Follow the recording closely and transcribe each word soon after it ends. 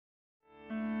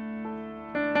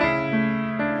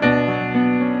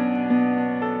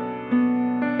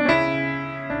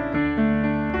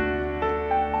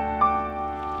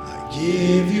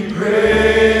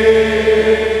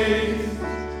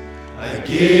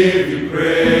give you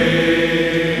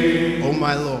praise. Oh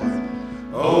my Lord,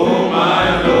 Oh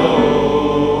my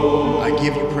Lord, I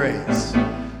give you praise. I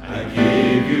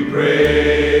give you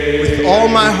praise. With all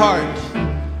my heart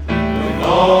With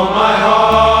all my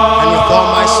heart. and with all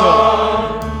my soul.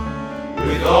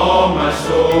 With all my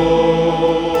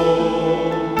soul,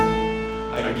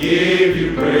 I give you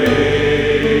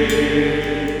praise.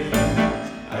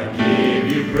 I give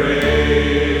you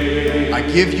praise. I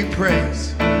give you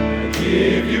praise. I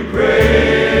give you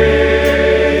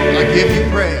praise. I give you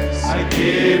praise. I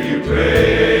give you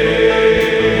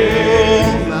praise. Oh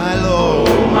my Lord,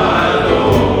 Oh my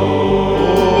Lord,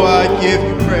 oh I give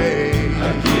you praise. I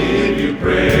give you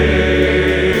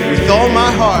praise. With all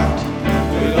my heart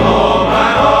With all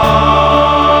my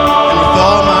heart. and with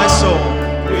all my soul,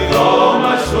 With all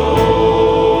my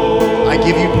soul, I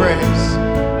give you praise.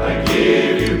 I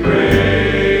give you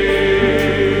praise.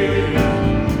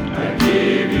 I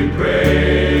give you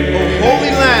praise. Oh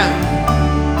holy Lamb,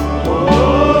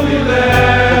 Holy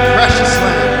Lamb, precious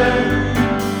Lamb,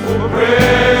 oh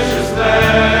precious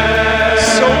Lamb,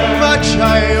 so much I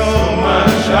owe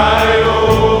much I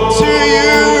owe to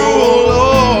you, oh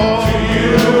Lord. to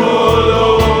you, O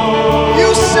Lord. You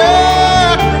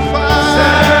sacrificed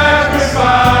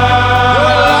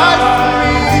your life for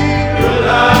me. Your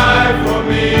life for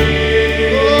me.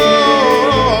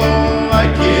 Oh, I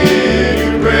give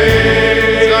you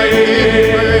praise. I give you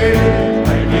praise. I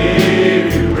give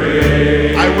you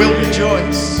praise. I will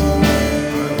rejoice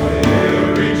Will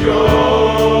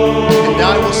rejoice, and I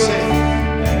will sing.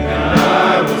 and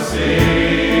I will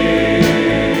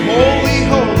sing. Holy,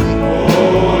 holy,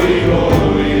 Holy,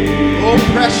 holy, oh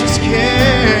precious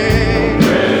King.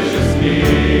 precious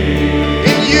King.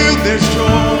 In you there's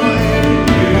joy.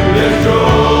 There's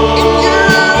joy. In you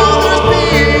there's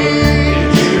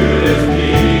peace. You there's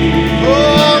peace. Oh,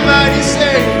 mighty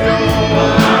Savior,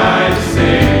 My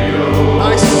Savior,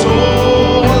 my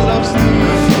soul loves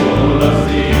thee. soul loves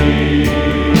thee.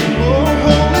 Oh,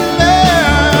 holy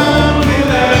Lamb, Holy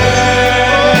Lamb,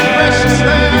 oh precious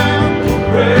Lamb,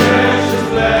 precious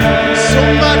Lamb, so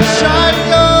much I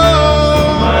owe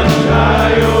much I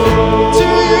owe to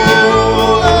you,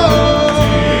 Lord.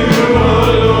 you, O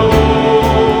Lord.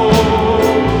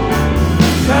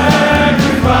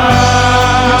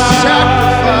 Sacrifice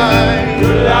Sacrifice.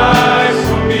 your life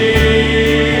for me.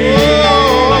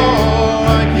 Oh, I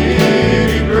give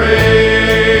you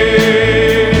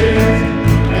Praise,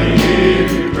 I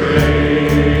give you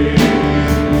praise.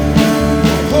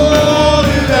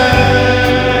 holy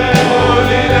Lamb,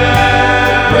 Holy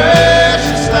Lamb,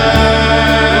 precious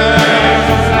Lamb,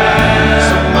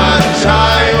 so much I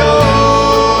owe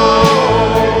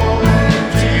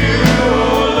to you,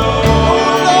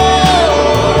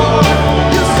 Lord.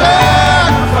 You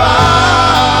sacrificed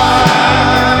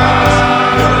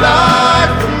your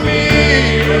life for me.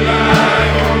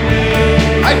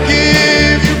 I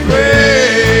give you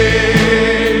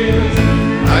praise.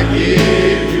 I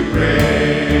give you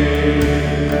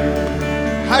praise.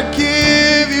 I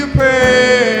give you praise.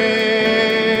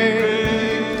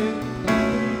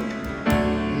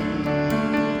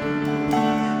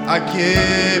 I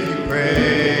give you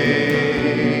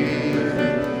praise.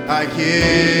 I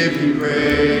give you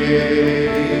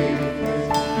praise.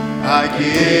 I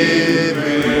give